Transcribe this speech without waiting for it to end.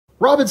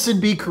Robinson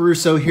B.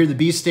 Caruso here. The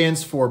B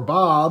stands for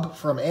Bob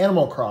from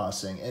Animal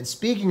Crossing. And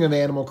speaking of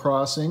Animal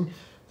Crossing,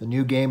 the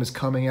new game is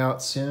coming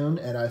out soon,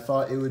 and I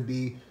thought it would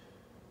be,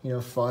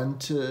 fun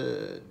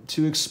to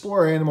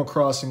explore Animal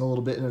Crossing a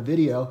little bit in a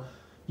video.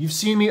 You've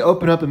seen me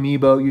open up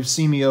Amiibo. You've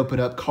seen me open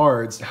up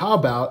cards. How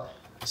about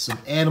some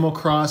Animal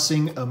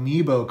Crossing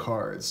Amiibo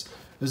cards?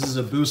 This is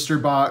a booster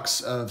box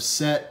of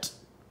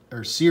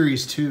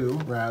Series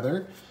 2,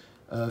 rather,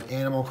 of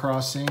Animal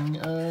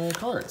Crossing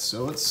cards.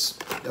 So let's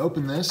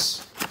open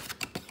this.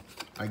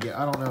 I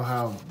don't know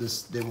how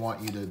they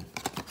want you to do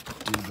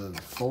the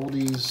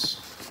foldies.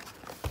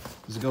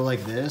 Does it go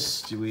like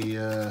this? Do we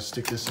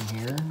stick this in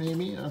here,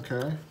 maybe?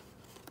 Okay.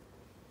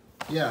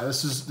 Yeah,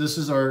 this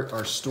is our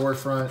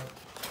storefront.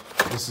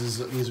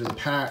 These are the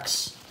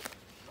packs.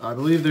 I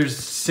believe there's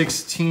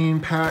 16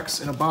 packs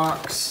in a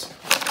box.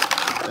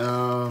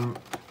 And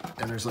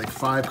there's like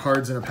 5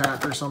 cards in a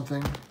pack or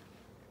something.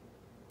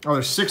 Oh,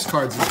 there's 6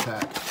 cards in a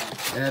pack.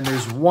 And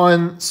there's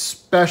 1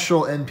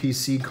 special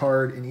NPC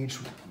card in each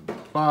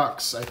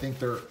box. I think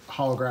they're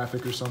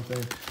holographic or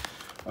something.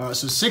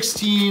 So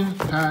 16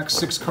 packs,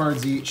 6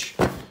 cards each.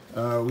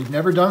 We've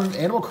never done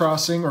Animal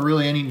Crossing or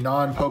really any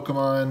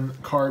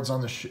non-Pokemon cards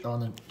on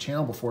the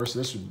channel before, so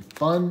this would be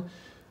fun.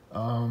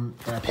 And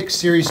I picked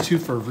Series 2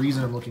 for a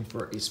reason. I'm looking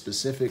for a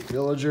specific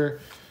villager.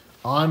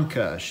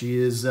 Anka.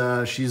 She's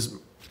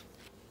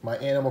my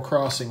Animal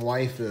Crossing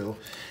waifu.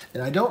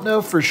 And I don't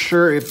know for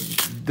sure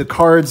if the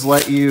cards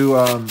let you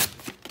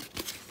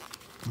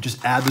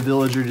just add the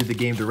villager to the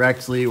game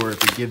directly, or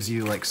if it gives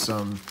you like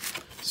some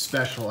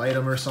special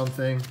item or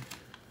something.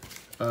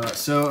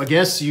 So I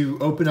guess you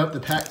open up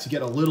the pack to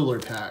get a littler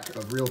pack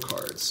of real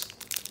cards.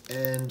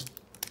 And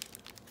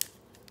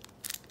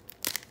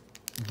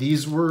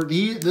this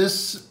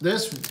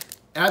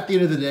at the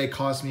end of the day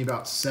cost me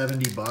about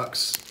 70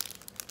 bucks.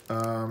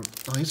 Oh,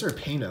 these are a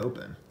pain to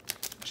open.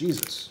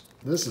 Jesus,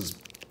 this is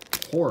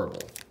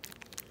horrible.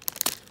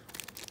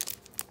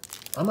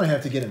 I might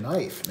have to get a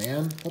knife,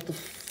 man. What the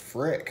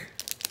frick?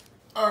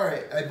 All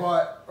right,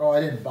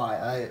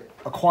 I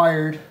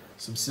acquired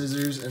some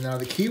scissors, and now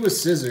the key with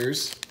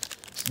scissors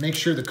is to make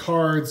sure the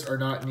cards are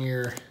not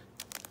near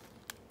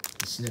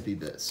the snippy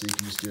bits. So you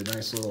can just do a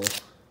nice little,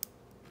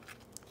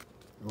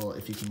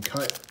 if you can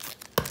cut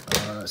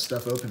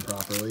stuff open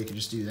properly, you can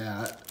just do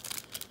that.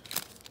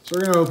 So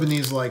we're gonna open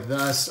these like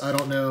this. I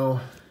don't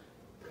know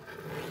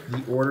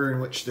the order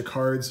in which the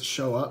cards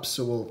show up,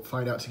 so we'll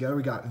find out together.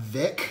 We got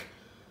Vic.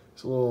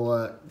 It's a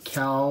little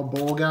cow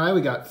bowl guy.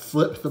 We got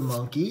Flip the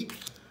monkey,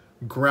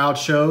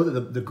 Groucho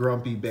the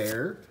grumpy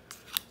bear,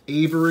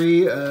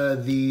 Avery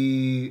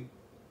the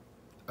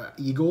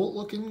eagle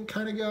looking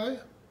kind of guy,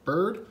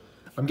 bird.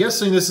 I'm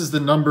guessing this is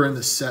the number in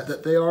the set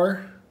that they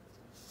are.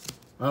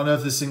 I don't know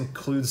if this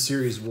includes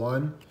Series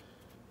 1.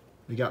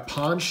 We got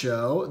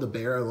Poncho the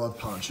bear. I love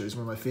Poncho. He's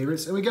one of my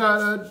favorites. And we got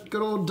a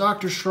good old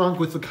Dr. Shrunk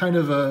with a kind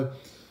of a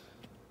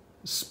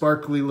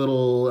sparkly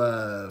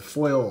little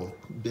foil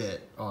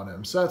bit on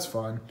him, so that's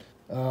fun.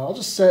 I'll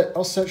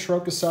set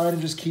Shrunk aside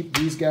and just keep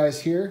these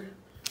guys here.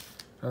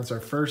 That's our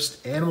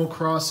first Animal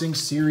Crossing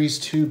Series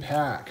 2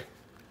 pack.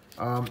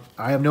 I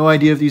have no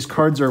idea if these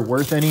cards are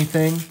worth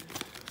anything.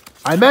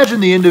 I imagine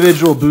the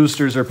individual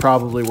boosters are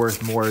probably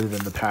worth more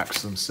than the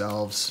packs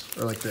themselves,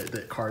 or like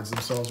the cards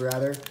themselves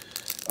rather.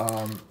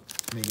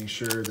 Making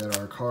sure that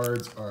our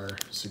cards are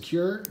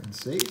secure and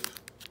safe.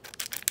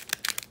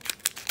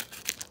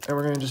 And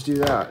we're going to just do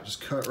that.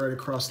 Just cut right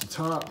across the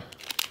top.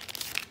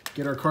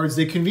 Get our cards.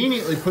 They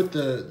conveniently put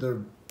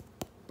the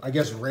I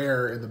guess,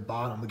 rare in the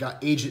bottom. We got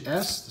Agent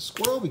S, the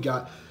squirrel. We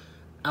got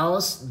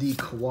Alice, the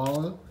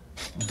koala.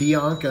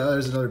 Bianca,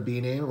 there's another B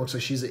name. It looks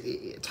like she's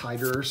a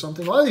tiger or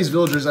something. A lot of these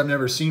villagers I've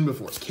never seen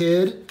before.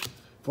 Kid,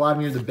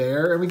 Vladimir the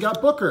bear. And we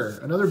got Booker,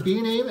 another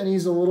B name, and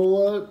he's a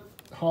little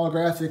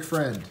holographic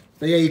friend.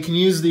 But yeah, you can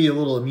use the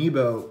little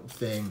Amiibo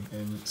thing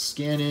and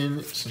scan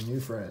in some new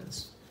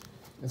friends.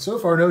 And so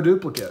far, no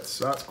duplicates,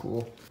 so that's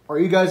cool. Are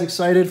you guys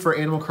excited for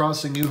Animal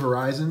Crossing New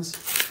Horizons?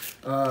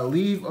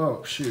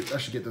 Oh shoot, I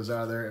should get those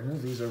out of there and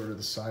move these over to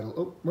the side.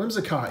 Oh,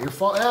 Whimsicott, your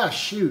fault. Ah,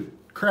 shoot,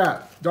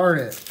 crap, darn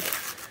it.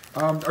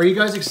 Are you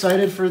guys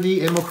excited for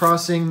the Animal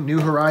Crossing New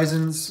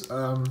Horizons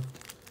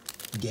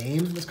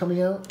game that's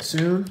coming out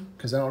soon?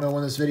 Because I don't know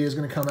when this video is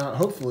going to come out.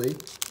 Hopefully,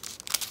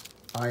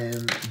 I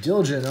am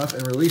diligent enough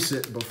and release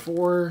it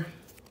before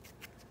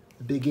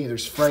the big game.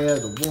 There's Freya,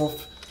 the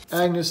wolf.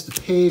 Agnes the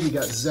pig, we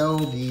got Zell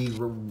the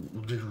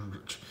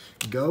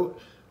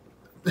goat,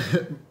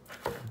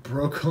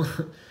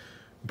 Brocolo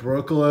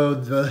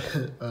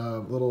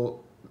the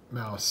little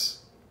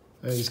mouse,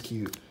 he's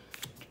cute,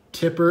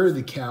 Tipper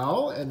the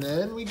cow, and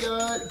then we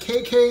got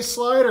KK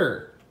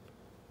Slider,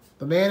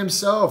 the man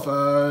himself,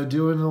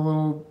 doing a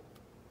little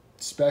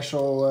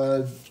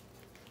special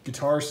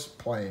guitar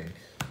playing,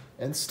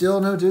 and still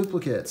no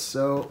duplicates.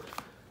 So,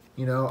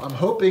 I'm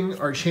hoping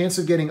our chance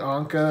of getting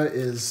Anka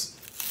is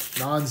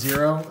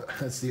non-zero.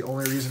 That's the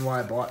only reason why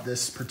I bought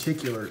this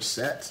particular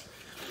set.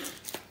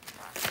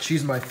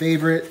 She's my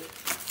favorite.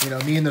 you know,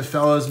 me and the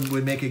fellows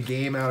would make a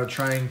game out of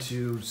trying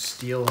to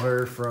steal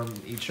her from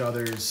each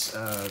other's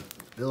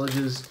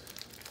villages.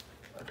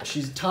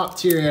 She's a top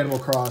tier Animal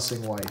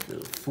Crossing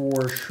waifu,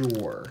 for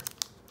sure.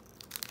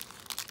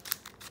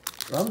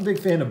 I'm a big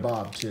fan of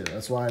Bob, too.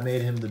 That's why I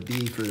made him the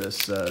bee for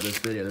this this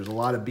video. There's a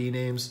lot of bee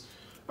names.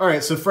 All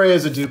right, so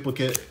Freya's a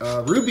duplicate.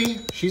 Ruby,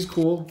 she's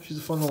cool. She's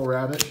a fun little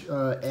rabbit.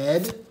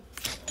 Ed,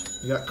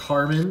 you got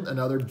Carmen,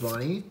 another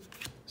bunny.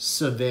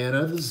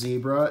 Savannah, the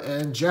zebra.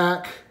 And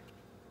Jack,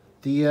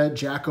 the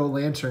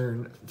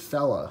jack-o'-lantern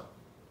fella.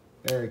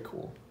 Very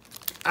cool.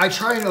 I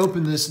try and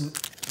open this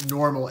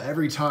normal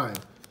every time.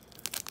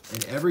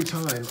 And every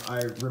time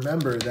I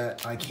remember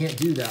that I can't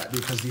do that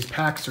because these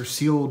packs are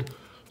sealed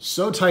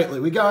so tightly.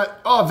 We got,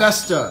 oh,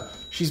 Vesta.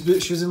 She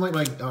was in like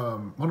my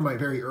one of my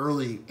very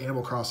early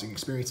Animal Crossing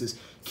experiences.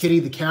 Kitty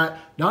the cat.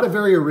 Not a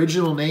very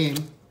original name.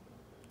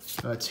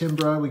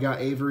 Timbra, we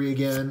got Avery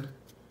again.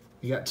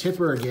 We got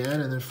Tipper again.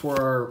 And then for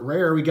our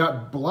rare, we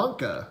got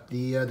Blanca,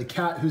 the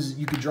cat who's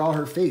you could draw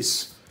her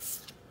face.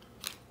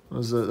 It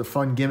was a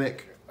fun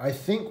gimmick. I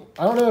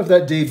don't know if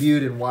that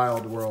debuted in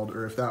Wild World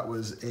or if that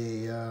was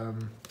a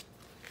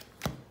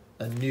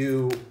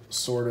new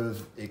sort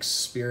of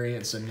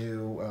experience, a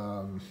new,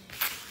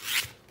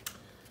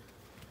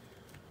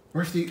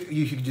 or if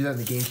you could do that in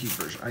the GameCube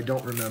version. I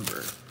don't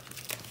remember.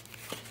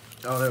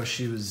 Oh no,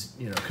 she was,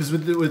 you know, because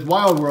with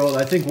Wild World,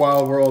 I think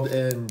Wild World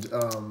and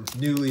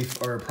New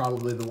Leaf are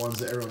probably the ones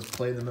that everyone's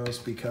played the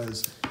most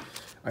because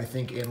I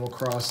think Animal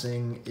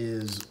Crossing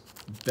is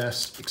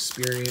best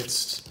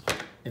experienced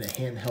in a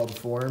handheld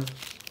form.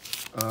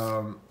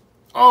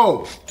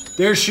 Oh,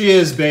 there she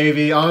is,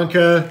 baby,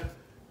 Anka.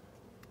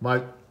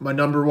 My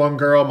number one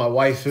girl, my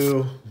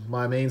waifu,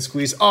 my main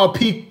squeeze. Oh,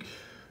 Pecan.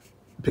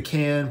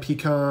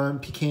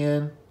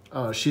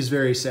 Oh, she's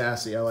very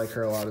sassy. I like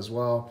her a lot as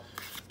well.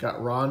 Got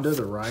Rhonda,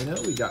 the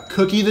rhino. We got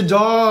Cookie, the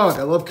dog.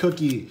 I love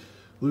Cookie.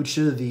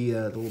 Lucha, the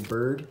little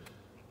bird.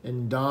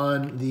 And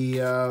Don,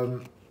 the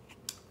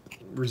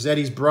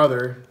Rossetti's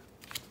brother,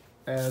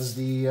 as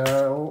the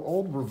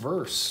old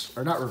reverse.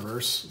 Or not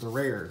reverse, the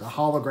rare, the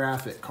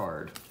holographic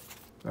card.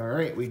 All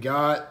right, we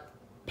got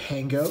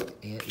Pango,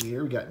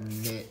 Anteater. We got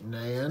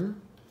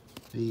Nan,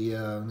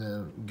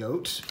 the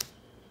goat.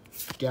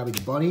 Gabby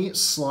the bunny.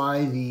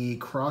 Sly the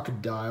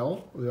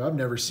crocodile. I've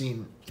never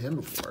seen him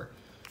before.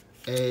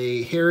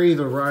 A Harry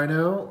the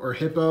rhino, or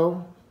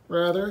hippo,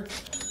 rather.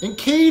 And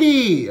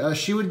Katie!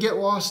 She would get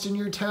lost in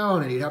your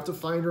town and you'd have to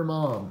find her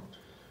mom.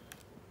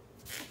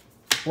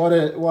 What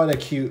a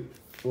cute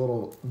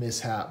little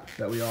mishap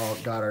that we all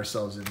got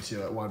ourselves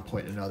into at one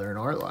point or another in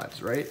our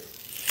lives, right?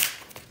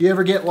 You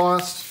ever get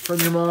lost from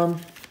your mom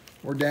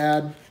or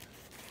dad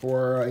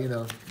or, you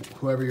know,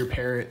 whoever your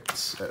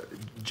parent's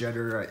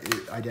gender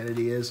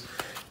identity is?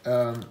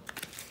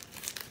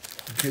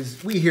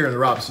 Because we here in the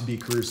Robinson B.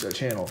 Caruso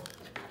channel,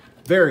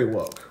 very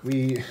woke.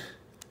 We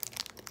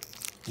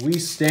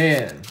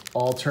stand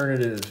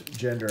alternative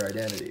gender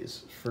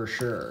identities, for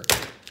sure.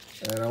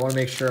 And I want to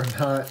make sure I'm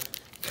not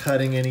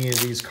cutting any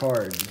of these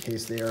cards in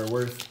case they are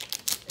worth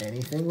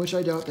anything, which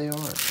I doubt they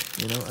are.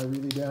 You know, I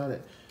really doubt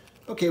it.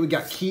 Okay, we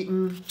got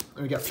Keaton,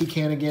 we got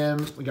Pecan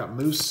again, we got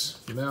Moose,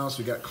 the mouse,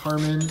 we got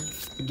Carmen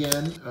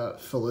again,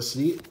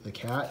 Felicity, the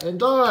cat, and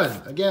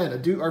Dawn,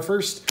 again, our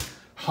first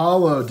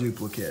hollow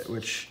duplicate,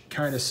 which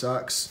kind of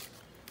sucks.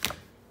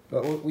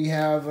 But we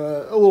have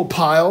a little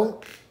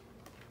pile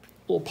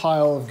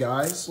of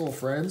guys, little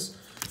friends.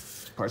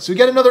 So we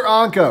get another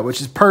Anka,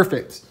 which is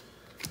perfect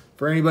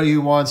for anybody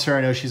who wants her.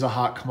 I know she's a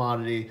hot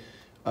commodity.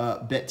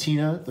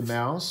 Bettina, the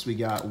mouse. We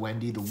got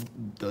Wendy,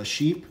 the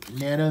sheep.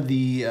 Nana,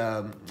 the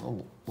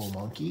little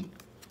monkey.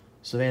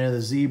 Savannah,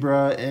 the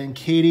zebra. And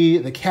Katie,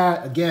 the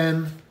cat,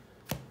 again.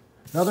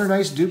 Another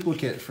nice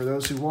duplicate for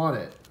those who want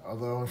it.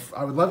 Although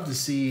I would love to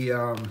see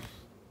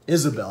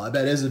Isabel. I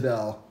bet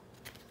Isabel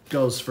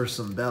goes for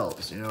some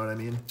bells. You know what I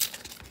mean?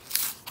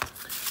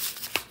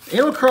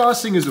 Animal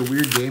Crossing is a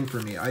weird game for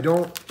me.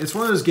 It's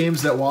one of those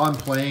games that while I'm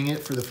playing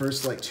it for the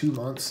first like 2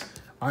 months,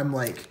 I'm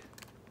like,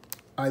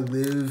 I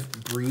live,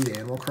 breathe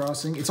Animal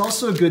Crossing. It's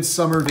also a good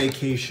summer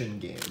vacation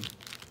game.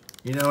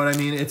 You know what I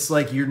mean? It's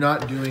like you're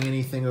not doing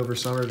anything over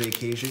summer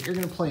vacation. You're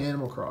going to play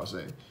Animal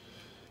Crossing.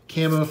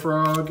 Camo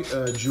Frog,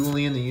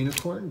 Julian the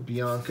unicorn,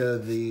 Bianca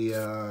the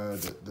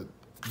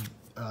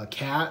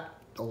cat,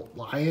 the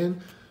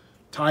lion,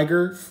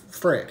 Tiger,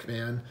 frick,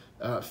 man.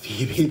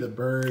 Phoebe the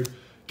bird.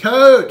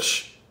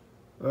 Coach!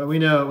 We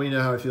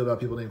know how I feel about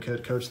people named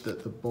Coach the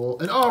bull.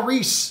 And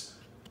Reese!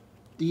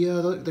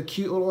 The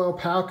cute little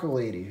alpaca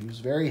lady who's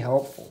very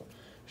helpful.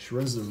 She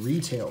runs the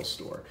retail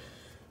store.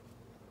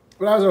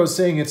 But as I was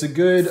saying, it's a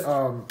good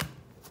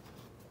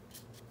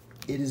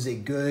it is a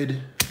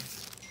good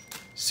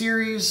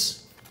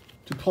series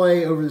to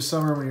play over the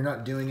summer when you're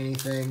not doing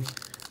anything.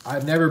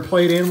 I've never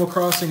played Animal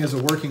Crossing as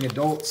a working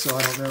adult, so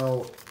I don't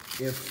know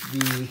if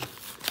the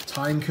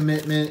time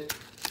commitment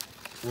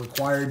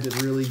required to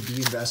really be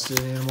invested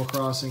in Animal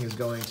Crossing is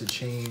going to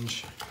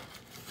change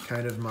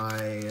kind of my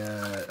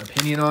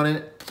opinion on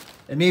it.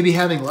 And maybe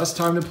having less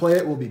time to play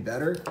it will be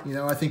better. You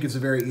know, I think it's a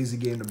very easy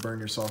game to burn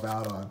yourself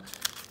out on.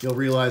 you'll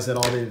realize that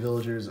all the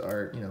villagers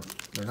are, you know,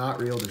 they're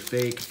not real, they're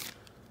fake.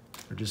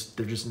 They're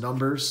just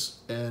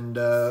numbers. And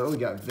we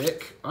got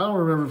Vic. I don't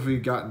remember if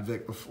we've gotten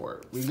Vic before.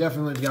 We've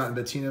definitely gotten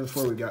Bettina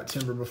before. We got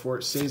Timber before.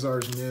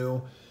 Cesar's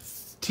new.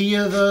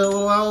 Tia, the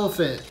little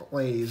elephant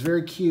lady, is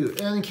very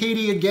cute. And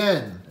Katie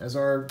again as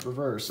our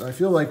reverse. I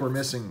feel like we're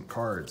missing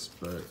cards,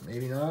 but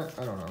maybe not.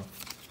 I don't know.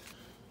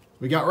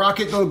 We got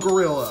Rocket the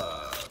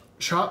gorilla.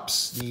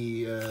 Chops,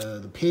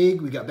 the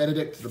pig. We got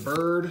Benedict the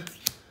bird.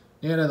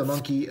 Nana the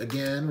monkey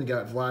again. We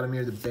got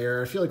Vladimir the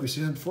bear. I feel like we've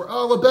seen him before.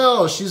 Oh,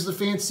 LaBelle. She's the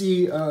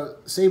fancy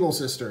Sable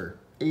sister.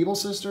 Able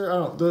sister? I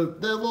don't know.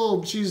 The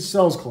little, she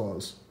sells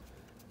clothes.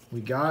 We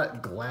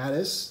got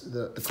Gladys,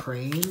 the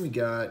crane. We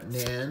got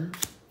Nan.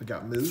 We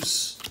got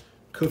Moose.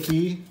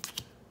 Cookie.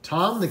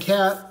 Tom the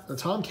cat. The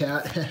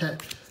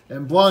tomcat.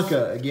 And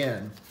Blanca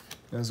again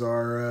as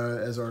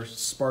our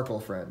sparkle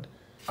friend.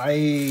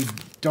 I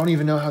don't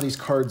even know how these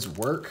cards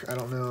work. I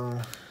don't know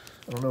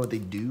what they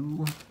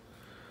do.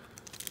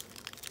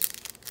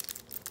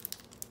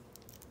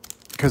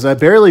 Because I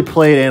barely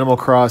played Animal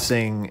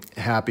Crossing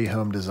Happy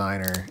Home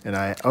Designer, and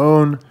I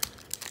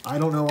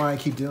don't know why I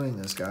keep doing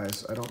this,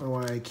 guys. I don't know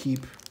why I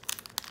keep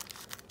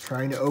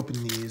trying to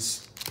open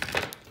these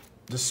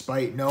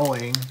despite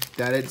knowing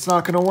that it's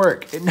not going to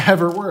work. It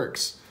never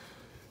works.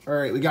 All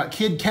right, we got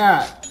Kid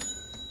Cat.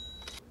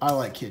 I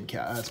like Kid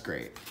Cat. That's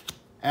great.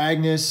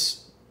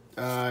 Agnes.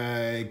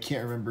 I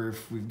can't remember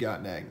if we've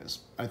gotten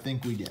Agnes. I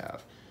think we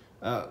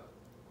have.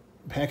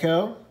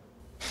 Pecco.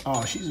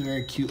 Oh, she's a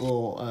very cute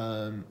little...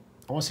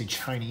 I want to say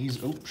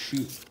Chinese. Oh,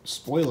 shoot.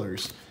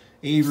 Spoilers.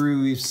 Avery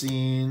we've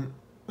seen.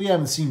 We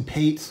haven't seen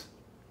Pate.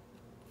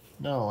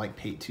 No, I don't like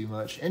Pate too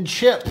much. And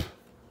Chip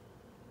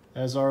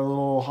as our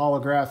little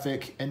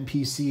holographic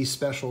NPC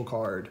special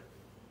card,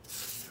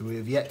 who we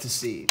have yet to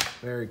see.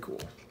 Very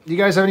cool. Do you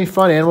guys have any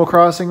fun Animal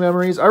Crossing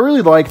memories? I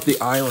really liked the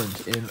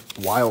island in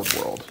Wild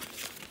World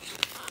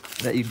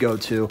that you'd go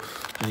to,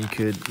 and you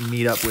could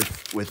meet up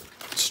with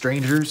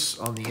strangers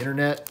on the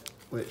internet,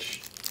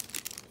 which...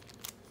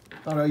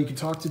 I don't know, you can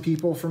talk to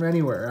people from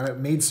anywhere. I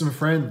made some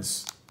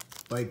friends.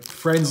 Like,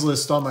 friends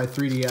list on my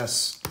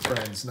 3DS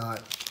friends,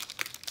 not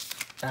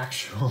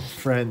actual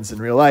friends in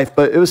real life.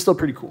 But it was still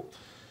pretty cool.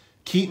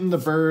 Keaton the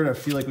bird, I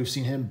feel like we've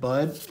seen him.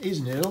 Bud,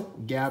 he's new.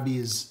 Gabby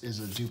is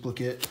a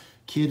duplicate.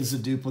 Kid is a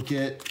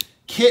duplicate.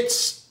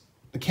 Kit's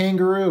the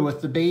kangaroo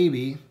with the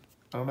baby.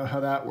 I don't know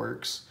how that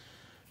works.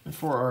 And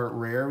for our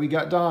rare, we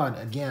got Dawn.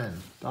 Again,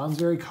 Dawn's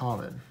very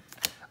common.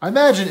 I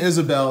imagine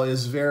Isabelle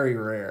is very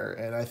rare,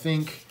 and I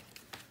think...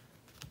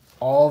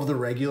 all of the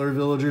regular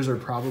villagers are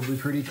probably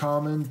pretty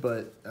common,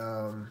 but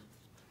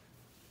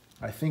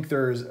I think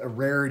there's a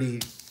rarity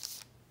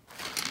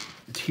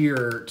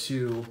tier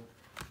to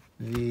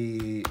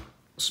the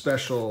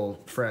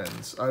special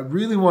friends. I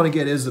really want to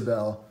get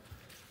Isabelle,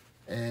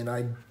 and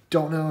I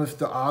don't know if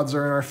the odds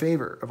are in our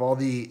favor. Of all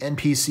the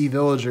NPC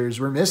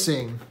villagers, we're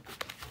missing...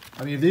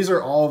 I mean, if these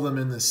are all of them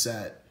in this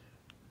set,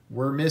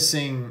 we're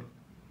missing,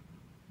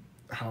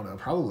 I don't know,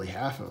 probably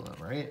half of them,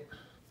 right?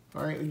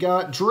 All right, we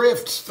got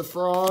Drift, the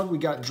frog. We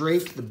got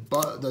Drake,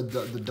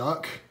 the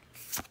duck.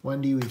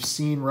 Wendy, we've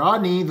seen.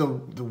 Rodney, the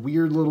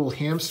weird little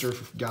hamster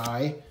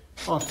guy.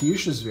 Oh,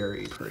 Fuchsia's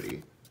very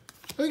pretty.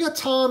 And we got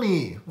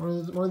Tommy, one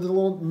of the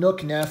little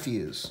Nook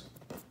nephews.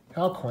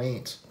 How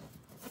quaint.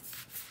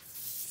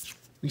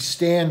 We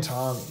stan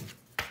Tommy.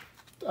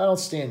 I don't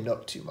stan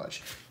Nook too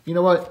much. You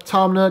know what,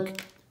 Tom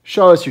Nook?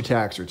 Show us your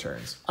tax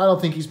returns. I don't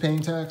think he's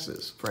paying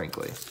taxes,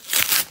 frankly.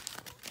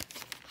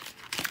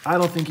 I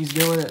don't think he's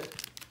doing it.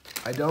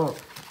 I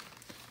don't.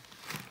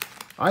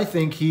 I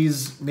think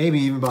he's maybe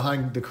even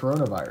behind the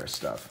coronavirus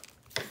stuff.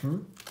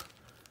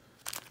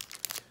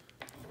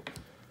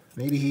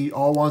 Maybe he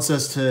all wants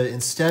us to,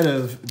 instead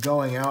of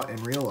going out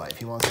in real life,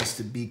 he wants us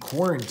to be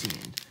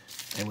quarantined.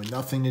 And with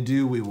nothing to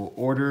do, we will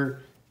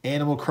order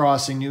Animal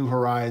Crossing New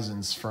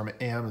Horizons from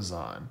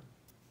Amazon.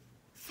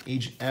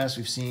 Agent S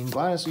we've seen.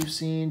 Gladys we've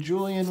seen.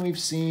 Julian we've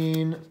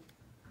seen.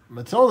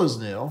 Matilda's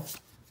new.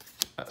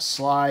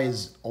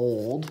 Sly's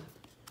old.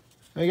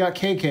 We got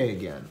KK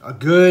again. A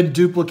good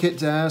duplicate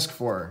to ask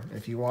for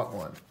if you want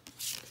one.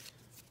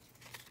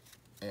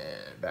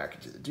 And back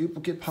into the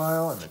duplicate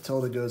pile. And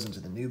Matilda goes into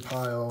the new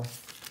pile.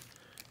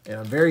 And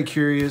I'm very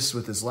curious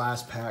with this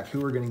last pack who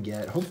we're going to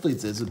get. Hopefully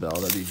it's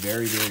Isabelle. That'd be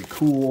very, very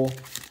cool.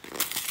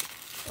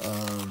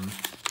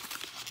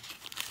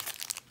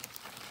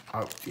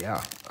 Oh,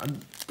 yeah.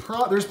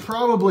 There's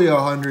probably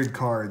 100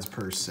 cards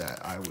per set,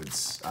 I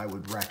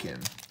would reckon.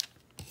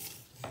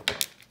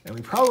 And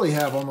we probably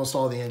have almost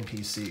all the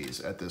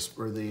NPCs at this,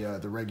 or the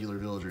regular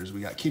villagers.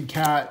 We got Kid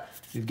Cat,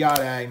 we've got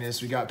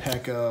Agnes, we got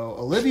Pecco.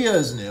 Olivia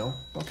is new.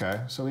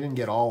 Okay, so we didn't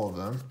get all of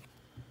them.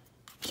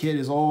 Kid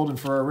is old, and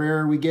for our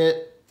rare, we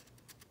get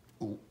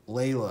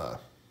Layla,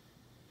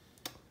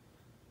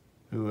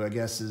 who I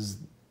guess is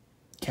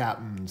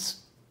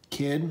Captain's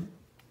kid.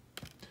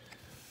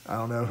 I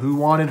don't know who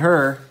wanted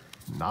her.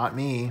 Not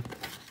me.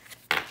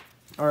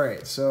 All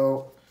right,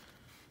 so...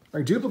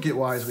 Right,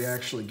 duplicate-wise, we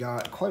actually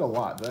got quite a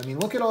lot. But I mean,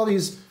 look at all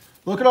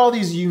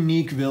these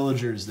unique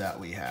villagers that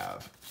we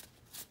have.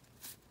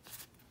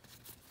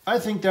 I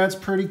think that's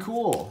pretty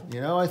cool.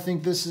 You know, I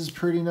think this is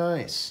pretty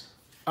nice.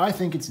 I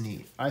think it's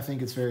neat. I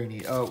think it's very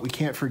neat. Oh, we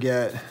can't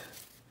forget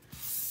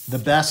the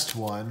best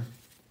one.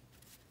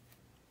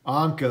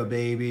 Anka,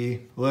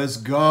 baby. Let's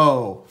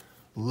go.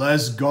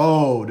 Let's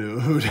go,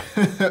 dude.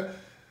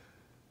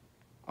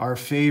 Our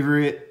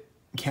favorite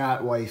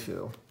cat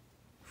waifu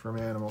from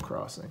Animal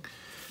Crossing.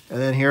 And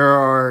then here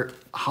are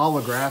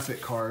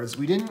holographic cards.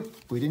 We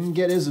didn't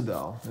get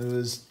Isabelle. It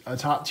was a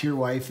top tier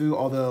waifu,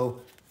 although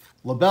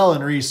LaBelle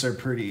and Reese are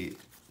pretty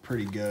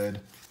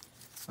good.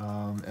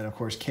 And of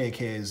course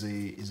KK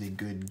is a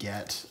good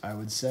get, I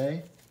would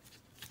say.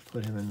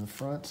 Put him in the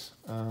front.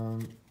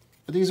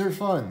 But these are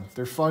fun.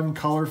 They're fun,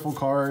 colorful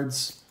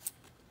cards.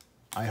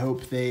 I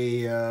hope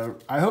they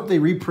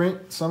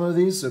reprint some of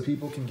these so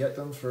people can get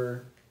them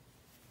for,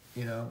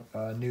 you know,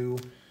 new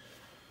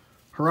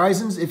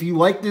Horizons. If you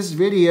like this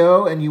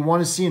video and you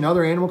want to see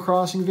another Animal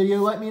Crossing video,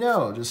 let me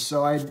know, just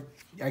so I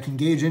can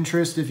gauge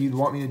interest if you'd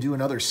want me to do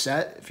another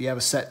set. If you have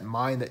a set in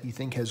mind that you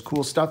think has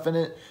cool stuff in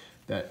it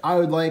that I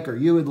would like, or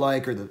you would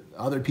like, or the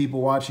other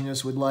people watching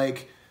this would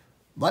like,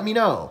 let me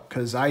know,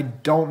 because I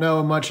don't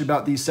know much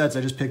about these sets.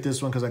 I just picked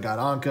this one because I got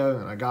Anka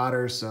and I got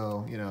her,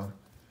 so, you know,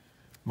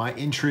 my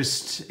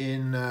interest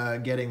in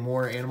getting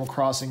more Animal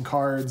Crossing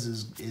cards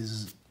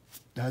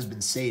has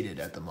been sated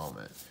at the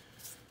moment.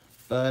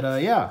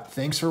 But yeah,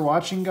 thanks for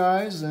watching,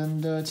 guys,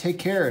 and take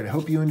care. I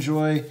hope you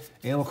enjoy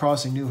Animal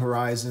Crossing New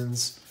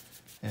Horizons.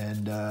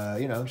 And,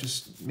 you know,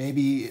 just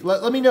maybe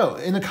let me know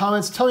in the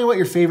comments. Tell me what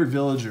your favorite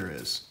villager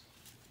is.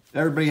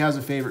 Everybody has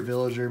a favorite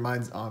villager.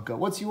 Mine's Anka.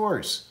 What's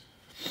yours?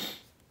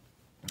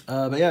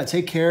 But yeah,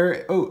 take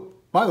care. Oh,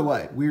 by the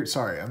way,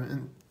 sorry,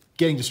 I'm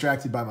getting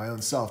distracted by my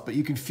own self, but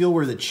you can feel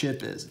where the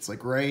chip is. It's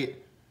like right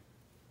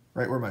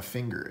where my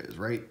finger is,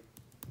 right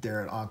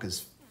there at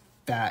Anka's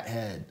fat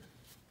head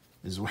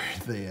is where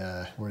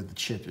the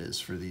chip is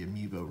for the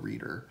Amiibo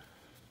reader.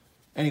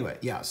 Anyway,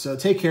 yeah, so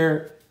take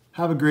care.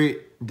 Have a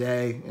great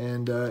day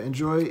and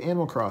enjoy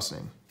Animal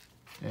Crossing.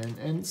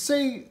 And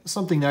say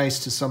something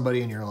nice to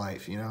somebody in your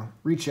life, you know.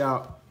 Reach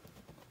out.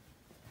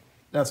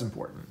 That's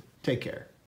important. Take care.